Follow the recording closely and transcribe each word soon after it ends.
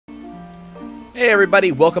Hey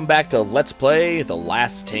everybody, welcome back to Let's Play The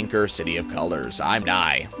Last Tinker City of Colors. I'm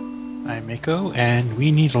Nye. I'm Mako, and we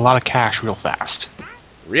need a lot of cash real fast.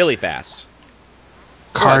 Really fast.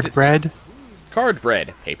 Card bread. Card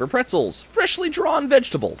bread, paper pretzels, freshly drawn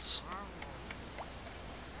vegetables.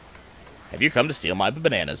 Have you come to steal my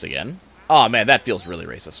bananas again? Aw, man, that feels really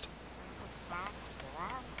racist.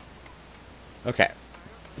 Okay.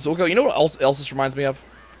 So we'll go, you know what else this reminds me of?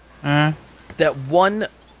 That one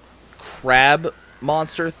crab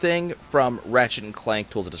monster thing from Ratchet & Clank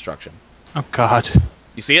Tools of Destruction. Oh, God.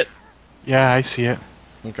 You see it? Yeah, I see it.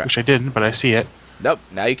 Okay. Wish I didn't, but I see it. Nope,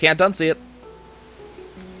 now you can't unsee it.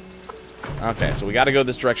 Okay, so we gotta go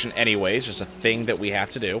this direction anyways, just a thing that we have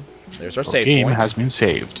to do. There's our save Game point. has been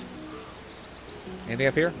saved. Anything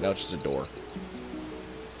up here? No, it's just a door.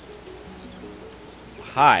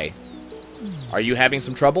 Hi. Are you having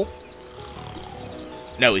some trouble?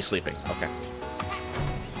 No, he's sleeping. Okay.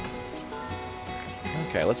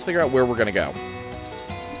 Okay, let's figure out where we're gonna go.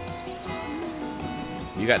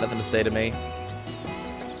 You got nothing to say to me?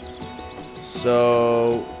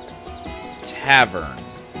 So... Tavern.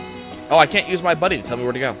 Oh, I can't use my buddy to tell me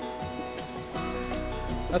where to go.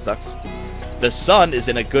 That sucks. The sun is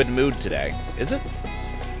in a good mood today. Is it?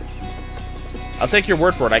 I'll take your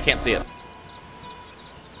word for it. I can't see it.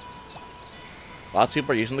 Lots of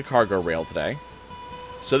people are using the cargo rail today.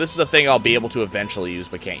 So this is a thing I'll be able to eventually use,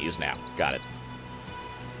 but can't use now. Got it.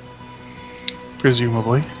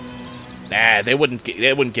 Presumably. Nah, they wouldn't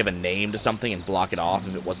give a name to something and block it off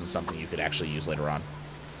if it wasn't something you could actually use later on.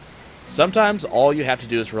 Sometimes all you have to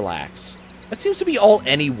do is relax. That seems to be all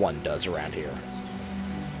anyone does around here.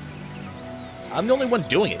 I'm the only one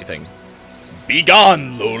doing anything. Be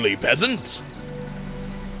gone, lowly peasant!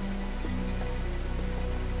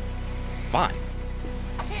 Fine.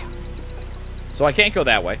 So I can't go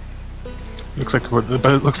that way. But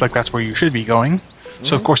it looks like that's where you should be going.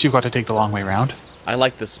 So of course you've got to take the long way round. I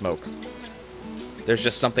like the smoke. There's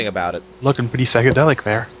just something about it. Looking pretty psychedelic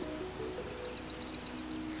there.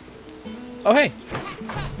 Oh, hey.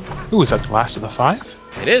 Ooh, is that the last of the 5?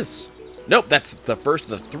 It is. Nope, that's the first of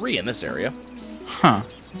the 3 in this area. Huh.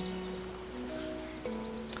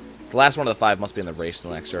 The last one of the 5 must be in the race in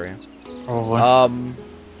the next area. Probably.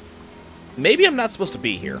 Maybe I'm not supposed to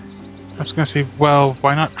be here. I was going to say, well,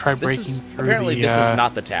 why not try breaking through apparently the... this is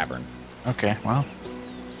not the tavern. Okay, well.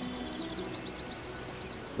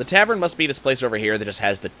 The tavern must be this place over here that just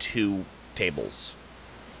has the 2 tables.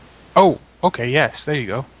 Oh, okay, yes, there you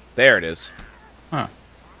go. There it is. Huh.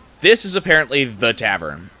 This is apparently the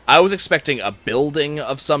tavern. I was expecting a building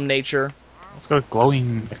of some nature. It's got a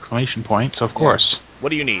glowing exclamation point, so of course. What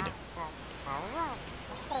do you need?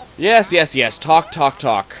 Yes, yes, yes. Talk, talk,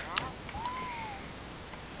 talk.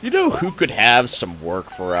 You know who could have some work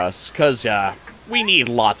for us? 'Cause, we need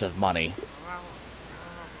lots of money.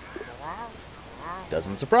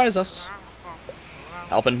 Doesn't surprise us.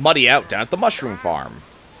 Helping Muddy out down at the mushroom farm.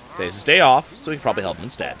 Today's his day off, so we can probably help him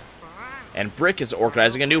instead. And Brick is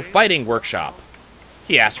organizing a new fighting workshop.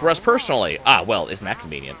 He asked for us personally. Ah, well, isn't that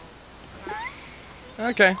convenient?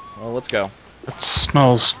 Okay, well, let's go. It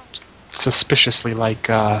smells suspiciously like,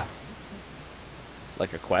 Like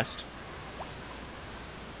a quest?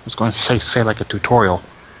 I was going to say like a tutorial.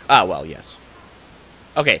 Ah, well, yes.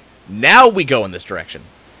 Okay, now we go in this direction.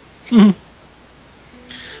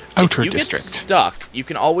 Outer if you district. get stuck, you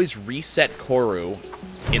can always reset Kovu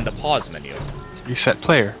in the pause menu. Reset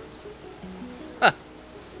player. Huh.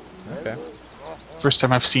 Okay. First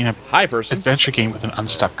time I've seen a Hi, person. adventure game with an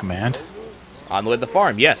unstuck command. On the way to the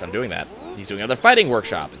farm. Yes, I'm doing that. He's doing another fighting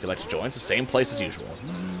workshop. If you'd like to join, it's the same place as usual.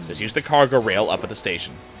 Just use the cargo rail up at the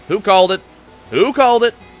station. Who called it? Who called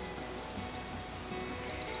it?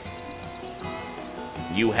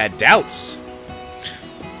 You had doubts.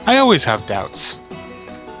 I always have doubts.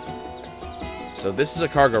 So this is a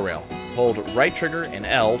cargo rail. Hold right trigger and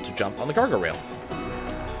L to jump on the cargo rail.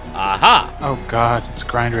 Aha! Oh god, it's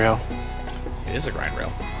grind rail. It is a grind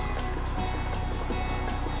rail.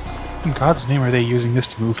 In God's name are they using this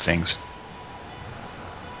to move things?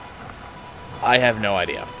 I have no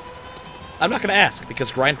idea. I'm not going to ask, because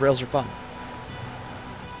grind rails are fun.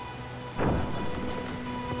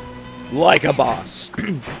 Like a boss.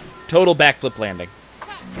 Total backflip landing.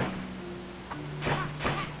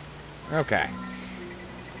 Okay.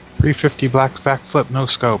 350 black backflip, no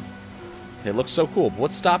scope. It looks so cool, but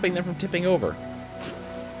what's stopping them from tipping over?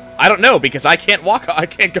 I don't know, because I can't walk. I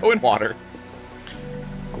can't go in water.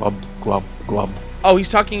 Glub, glub, glub. Oh,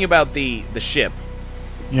 he's talking about the ship.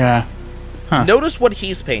 Yeah. Huh. Notice what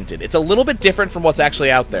he's painted. It's a little bit different from what's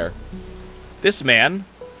actually out there. This man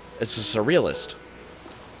is a surrealist.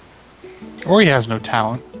 Or he has no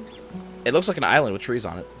talent. It looks like an island with trees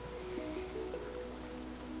on it.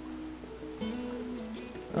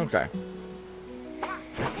 Okay.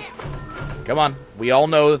 Come on. We all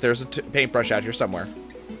know that there's a paintbrush out here somewhere.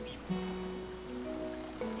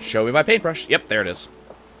 Show me my paintbrush. Yep, there it is.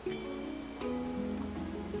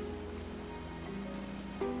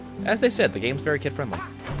 As they said, the game's very kid-friendly.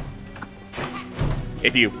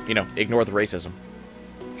 If you know, ignore the racism.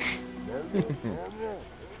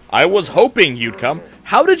 I was hoping you'd come.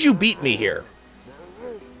 How did you beat me here?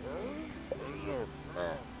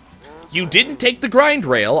 You didn't take the grind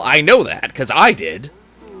rail. I know that, because I did.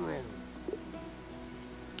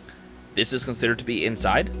 This is considered to be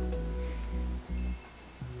inside.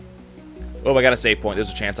 Oh, I got a save point.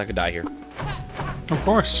 There's a chance I could die here. Of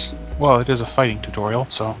course. Well, it is a fighting tutorial,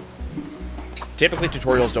 so... Typically,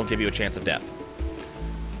 tutorials don't give you a chance of death.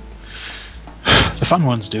 The fun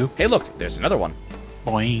ones do. Hey, look. There's another one.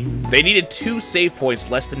 Boing. They needed 2 save points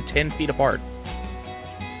less than 10 feet apart.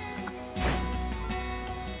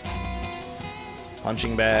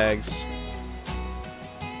 Punching bags.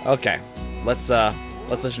 Okay. Let's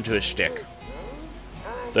listen to his shtick.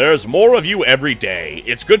 There's more of you every day.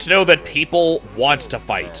 It's good to know that people want to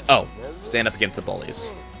fight. Oh, stand up against the bullies.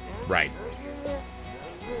 Right.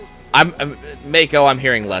 Mako, I'm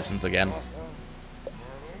hearing lessons again.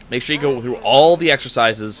 Make sure you go through all the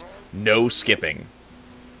exercises, no skipping.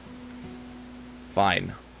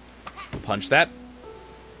 Fine. Punch that.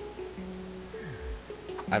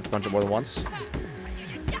 I have to punch it more than once.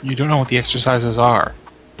 You don't know what the exercises are.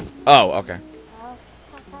 Oh, okay.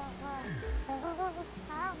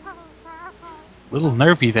 Little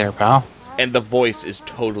nervy there, pal. And the voice is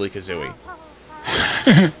totally Kazooie.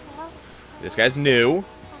 This guy's new.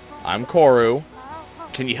 I'm Kovu.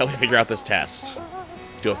 Can you help me figure out this test?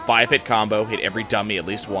 Do a 5-hit combo, hit every dummy at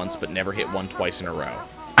least once, but never hit one twice in a row.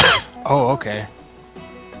 Oh, okay.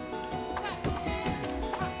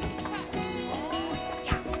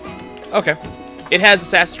 Okay. It has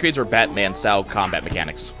Assassin's Creed or Batman-style combat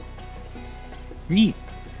mechanics. Neat.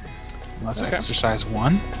 Well, that's Okay. exercise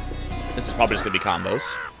 1. This is probably just going to be combos.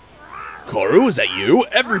 Kovu, is that you?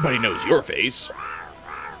 Everybody knows your face.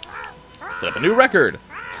 Set up a new record.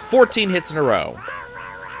 14 hits in a row.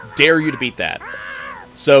 Dare you to beat that.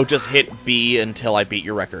 So just hit B until I beat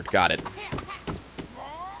your record. Got it.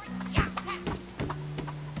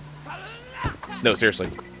 No, seriously.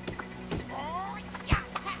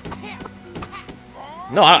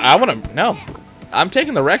 No, I want to... No. I'm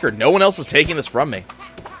taking the record. No one else is taking this from me.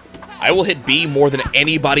 I will hit B more than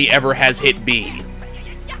anybody ever has hit B.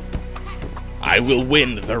 I will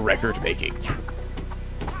win the record making.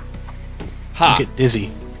 Ha! You get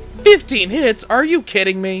dizzy. 15 hits? Are you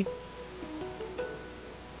kidding me?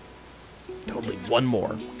 Totally one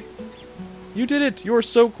more. You did it! You're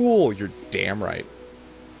so cool! You're damn right.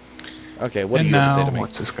 Okay, what do you have to say to me?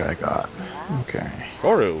 What's this guy got? Okay.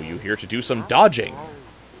 Kovu, you here to do some dodging.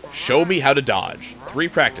 Show me how to dodge. 3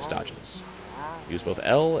 practice dodges. Use both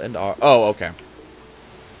L and R. Oh, okay.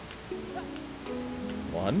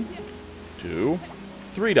 1, 2,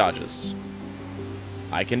 3 dodges.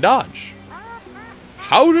 I can dodge.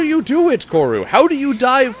 How do you do it, Kovu? How do you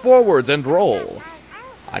dive forwards and roll?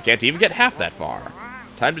 I can't even get half that far.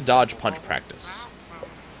 Time to dodge punch practice.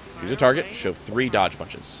 Use a target, show 3 dodge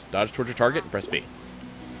punches. Dodge towards your target and press B.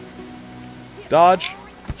 Dodge,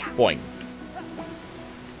 boing.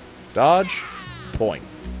 Dodge, boing.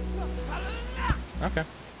 Okay.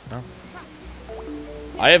 No.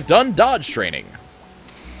 I have done dodge training.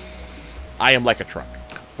 I am like a truck.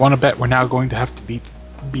 Want to bet we're now going to have to beat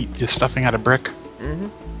the stuffing out of Brick? Mm-hmm.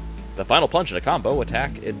 The final punch in a combo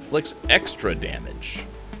attack inflicts extra damage.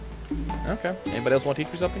 Okay. Anybody else want to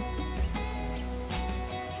teach me something?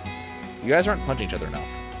 You guys aren't punching each other enough.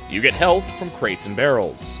 You get health from crates and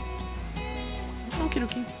barrels. Okie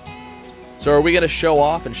dokie. So are we going to show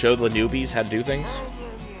off and show the newbies how to do things?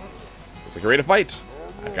 Looks like you're ready to fight.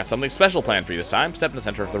 I've got something special planned for you this time. Step in the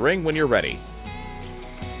center of the ring when you're ready.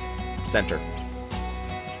 Center.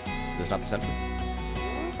 This is not the center?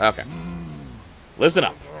 Okay. Listen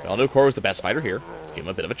up. We all know Kovu's the best fighter here. Let's give him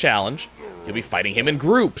a bit of a challenge. You'll be fighting him in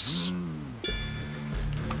groups.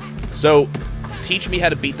 So, teach me how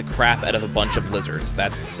to beat the crap out of a bunch of lizards.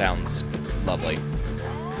 That sounds lovely.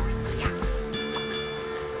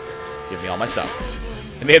 Give me all my stuff.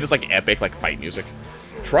 And they have this, like, epic, like, fight music.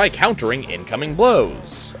 Try countering incoming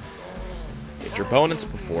blows. Hit your opponents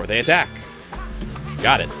before they attack.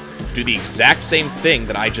 Got it. Do the exact same thing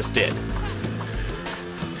that I just did.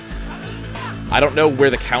 I don't know where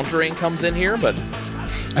the countering comes in here, but...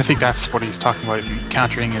 I think that's what he's talking about. If you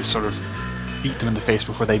countering is sort of beat them in the face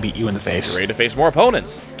before they beat you in the face. Ready to face more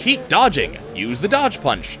opponents. Keep dodging. Use the dodge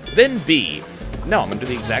punch. Then B. No, I'm going to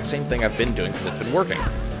do the exact same thing I've been doing because it's been working.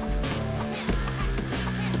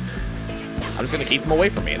 I'm just going to keep them away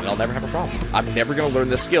from me, and then I'll never have a problem. I'm never going to learn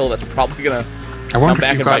this skill that's probably going to come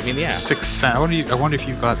back and bite me in the ass. Sixth Sense. I wonder if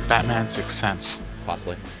you've got Batman's Sixth Sense.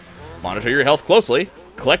 Possibly. Monitor your health closely.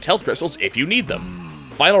 Collect health crystals if you need them.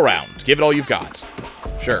 Final round. Give it all you've got.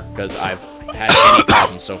 Sure, because I've had any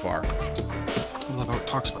problems so far. I love how it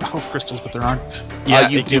talks about health crystals, but there aren't. Yeah,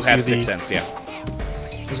 you do have Sixth Sense, yeah.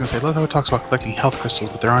 I was going to say, I love how it talks about collecting health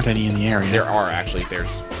crystals, but there aren't any in the area. There are, actually.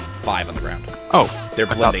 There's 5 on the ground. Oh. They're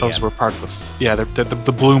blending I thought those in. were part of the... Yeah,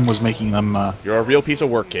 the bloom was making them... You're a real piece of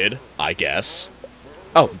work, kid. I guess.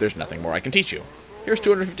 Oh, there's nothing more I can teach you. Here's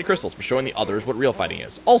 250 crystals for showing the others what real fighting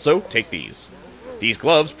is. Also, take these. These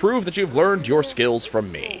gloves prove that you've learned your skills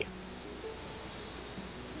from me.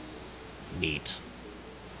 Neat.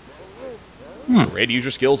 Ready to use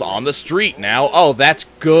your skills on the street now. Oh, that's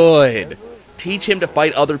good. Teach him to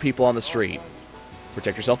fight other people on the street.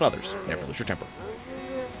 Protect yourself and others. Never lose your temper.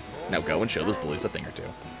 Now go and show those bullies a thing or two.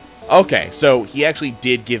 Okay, so he actually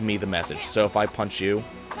did give me the message. So if I punch you...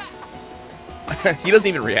 he doesn't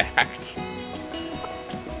even react.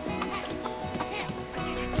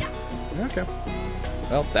 Okay.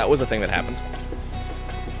 Well, that was a thing that happened.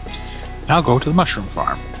 Now go to the mushroom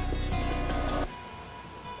farm.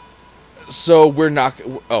 So we're not...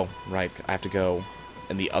 Oh, right. I have to go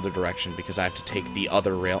in the other direction because I have to take the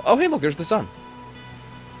other rail. Oh, hey, look, there's the sun.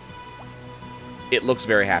 It looks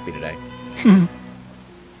very happy today.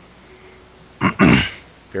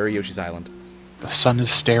 Very Yoshi's Island. The sun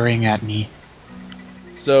is staring at me.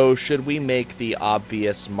 So, should we make the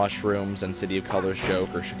obvious mushrooms and City of Colors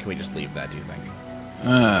joke, or can we just leave that, do you think?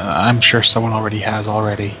 I'm sure someone already has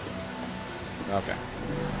already. Okay.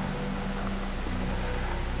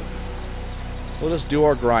 We'll just do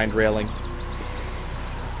our grind railing.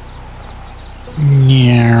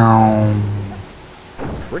 Meow.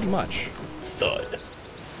 Pretty much. Thud.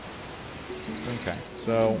 Okay,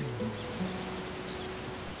 so...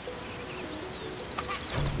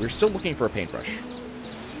 we're still looking for a paintbrush. Is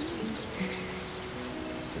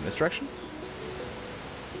it in this direction?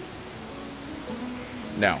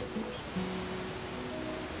 No.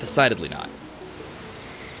 Decidedly not.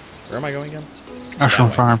 Where am I going again?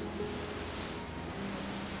 Mushroom farm.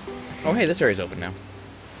 Oh, hey, this area's open now.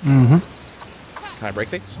 Mm-hmm. Can I break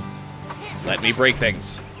things? Let me break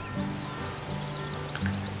things.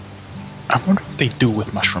 I wonder what they do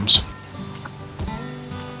with mushrooms.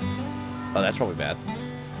 Oh, that's probably bad.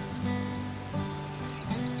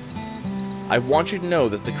 I want you to know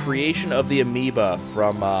that the creation of the amoeba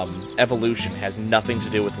from Evolution has nothing to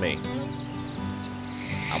do with me.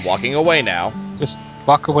 I'm walking away now. Just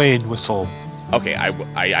walk away and whistle. Okay,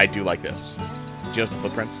 I do like this. Do you notice the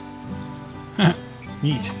footprints?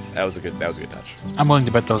 Neat. That was a good touch. I'm willing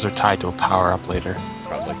to bet those are tied to a power-up later.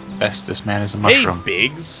 Probably. Best, this man is a mushroom. Hey,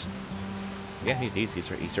 Biggs! Yeah, he's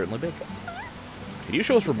certainly big. Can you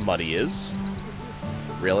show us where Muddy is?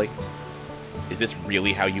 Really? Is this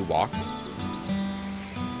really how you walk?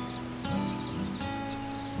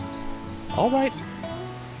 Alright.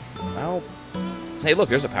 Well... Hey, look,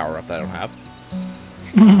 there's a power-up that I don't have.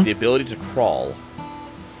 The ability to crawl.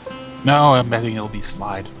 No, I'm betting it'll be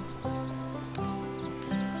slide.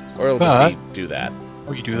 Or it'll just be do that.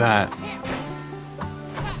 Or you do that.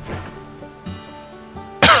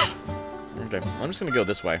 Okay, I'm just gonna go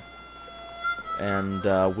this way. And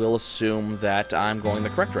we'll assume that I'm going the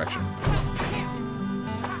correct direction.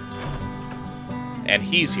 And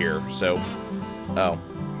he's here, so... Oh.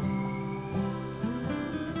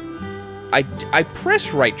 I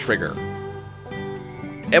pressed right trigger.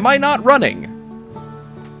 Am I not running?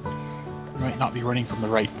 You might not be running from the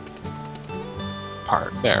right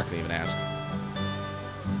part. There. I can even ask.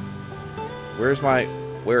 Where's my...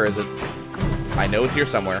 Where is it? I know it's here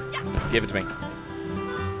somewhere. Give it to me.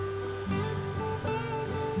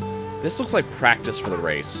 This looks like practice for the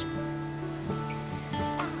race.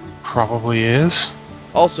 Probably is.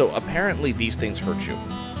 Also, apparently these things hurt you.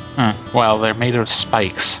 Huh. Well, they're made of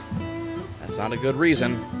spikes. That's not a good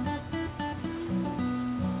reason.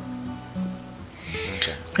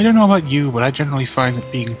 Okay. I don't know about you, but I generally find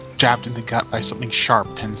that being jabbed in the gut by something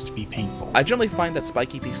sharp tends to be painful. I generally find that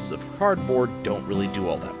spiky pieces of cardboard don't really do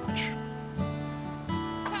all that much.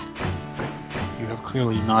 You have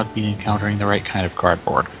clearly not been encountering the right kind of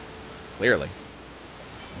cardboard. Clearly.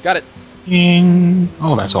 Got it. Ding!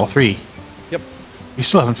 Oh, that's all three. Yep. We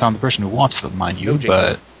still haven't found the person who wants them, mind you, No jingle.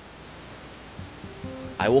 but...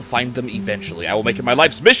 I will find them eventually. I will make it my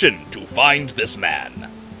life's mission to find this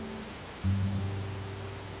man.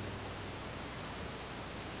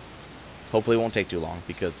 Hopefully it won't take too long,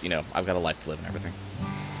 because, you know, I've got a life to live and everything.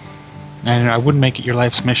 And I wouldn't make it your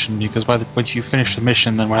life's mission, because once you finish the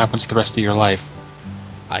mission, then what happens to the rest of your life?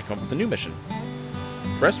 I come up with a new mission.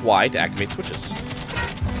 Press Y to activate switches.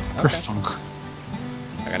 Okay. Funk.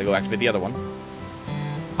 I gotta go activate the other one.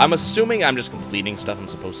 I'm assuming I'm just completing stuff I'm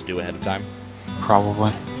supposed to do ahead of time.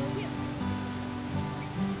 Probably.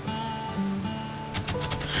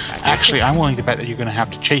 Actually, I'm willing to bet that you're going to have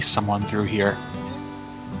to chase someone through here.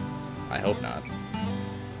 I hope not.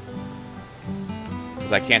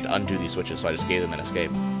 Because I can't undo these switches, so I just gave them an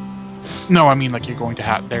escape. No, I mean like you're going to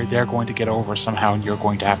have they're going to get over somehow, and you're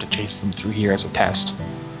going to have to chase them through here as a test.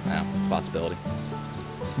 Yeah, it's a possibility.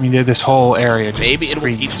 I mean, this whole area just Maybe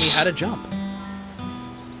screams, it will teach me how to jump.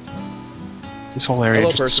 This whole area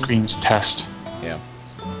Hello, just person. screams test. Yeah.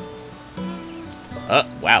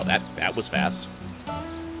 Wow, that was fast.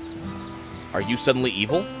 Are you suddenly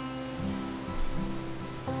evil?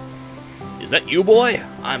 Is that you, boy?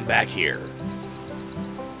 I'm back here.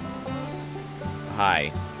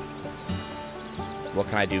 Hi. What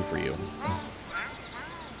can I do for you?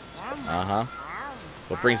 Uh-huh.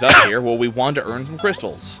 What brings us here? Well, we wanted to earn some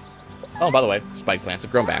crystals. Oh, by the way, spike plants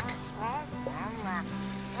have grown back.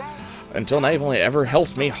 Until now, you've only ever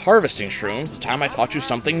helped me harvesting shrooms. The time I taught you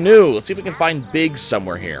something new. Let's see if we can find Biggs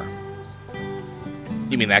somewhere here.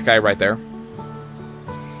 You mean that guy right there?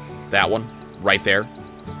 That one? Right there?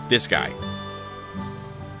 This guy.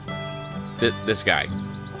 This guy.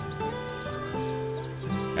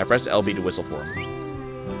 I press LB to whistle for him.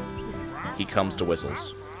 He comes to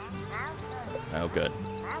whistles. Oh, good.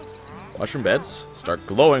 Mushroom beds start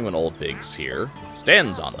glowing when old Biggs here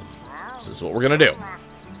stands on them. So this is what we're gonna do.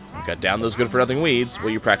 We cut down those good-for-nothing weeds while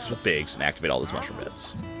you practice with Biggs and activate all those mushroom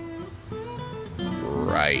beds.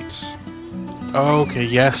 Right. Okay,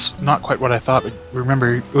 yes, not quite what I thought, but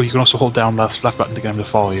remember, you can also hold down left button to get him to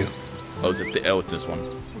follow you. Oh, is it it's this one.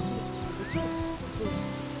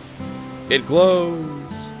 It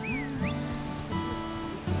glows.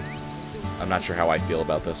 I'm not sure how I feel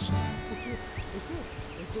about this.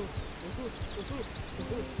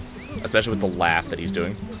 Especially with the laugh that he's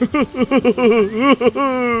doing.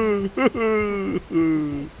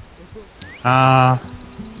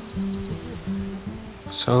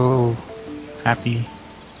 So happy.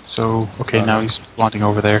 So, okay, now he's wanting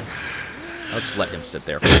over there. I'll just let him sit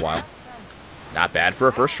there for a while. Not bad for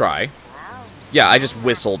a first try. Yeah, I just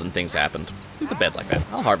whistled and things happened. Leave the beds like that.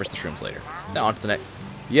 I'll harvest the shrooms later. Now on to the next.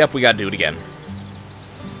 Yep, we gotta do it again.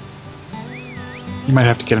 You might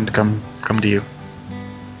have to get him to come to you.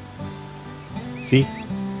 See?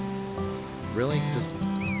 Really? Just...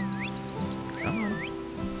 come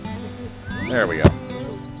on. There we go.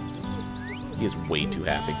 He is way too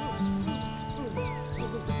happy.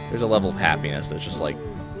 There's a level of happiness that's just like...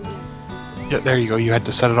 yeah, there you go. You had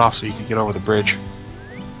to set it off so you could get over the bridge.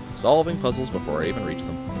 solving puzzles before I even reach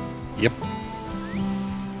them. Yep.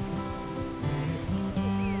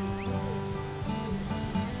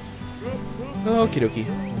 Okie dokie.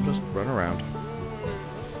 We'll just run around.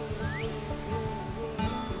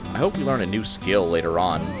 I hope we learn a new skill later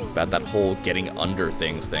on about that whole getting under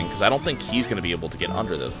things thing, because I don't think he's going to be able to get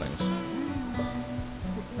under those things.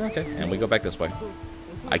 Okay, and we go back this way.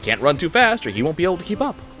 I can't run too fast, or he won't be able to keep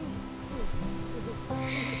up.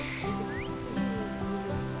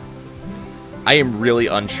 I am really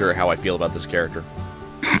unsure how I feel about this character.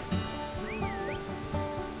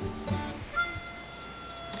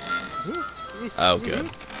 Oh, good.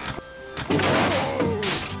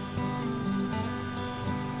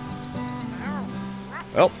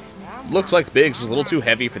 Well, looks like Biggs was a little too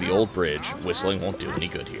heavy for the old bridge. Whistling won't do any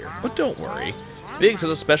good here. But don't worry. Biggs has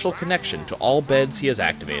a special connection to all beds he has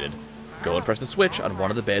activated. Go and press the switch on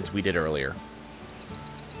one of the beds we did earlier.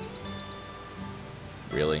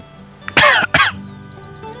 Really?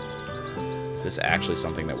 Is this actually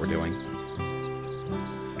something that we're doing?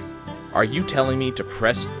 Are you telling me to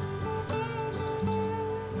press...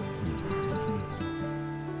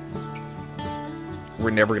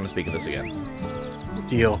 We're never going to speak of this again.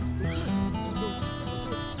 Deal.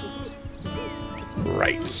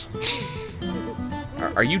 Right.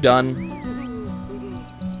 Are you done?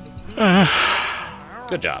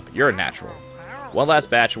 Good job. You're a natural. One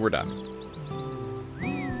last batch and we're done.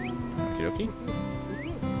 Okie dokie.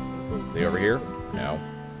 They over here? No.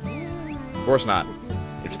 Of course not.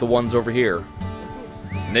 It's the ones over here.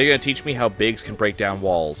 And they're going to teach me how Biggs can break down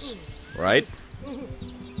walls. Right?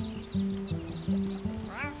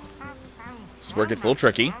 This where it gets a little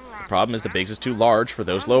tricky. The problem is the Biggs is too large for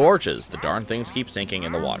those low arches. The darn things keep sinking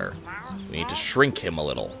in the water. We need to shrink him a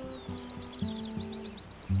little.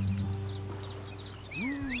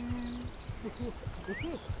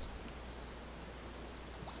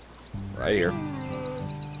 Right here.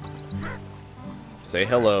 Say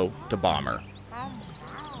hello to Bomber.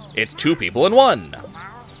 It's 2 people in 1!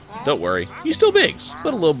 Don't worry, he's still Biggs,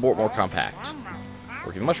 but a little more compact.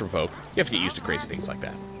 Working the mushroom folk, you have to get used to crazy things like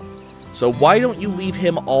that. So why don't you leave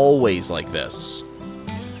him always like this?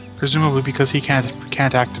 Presumably because he can't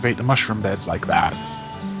activate the mushroom beds like that.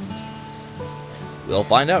 We'll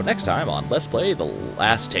find out next time on Let's Play The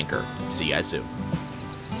Last Tinker. See you guys soon.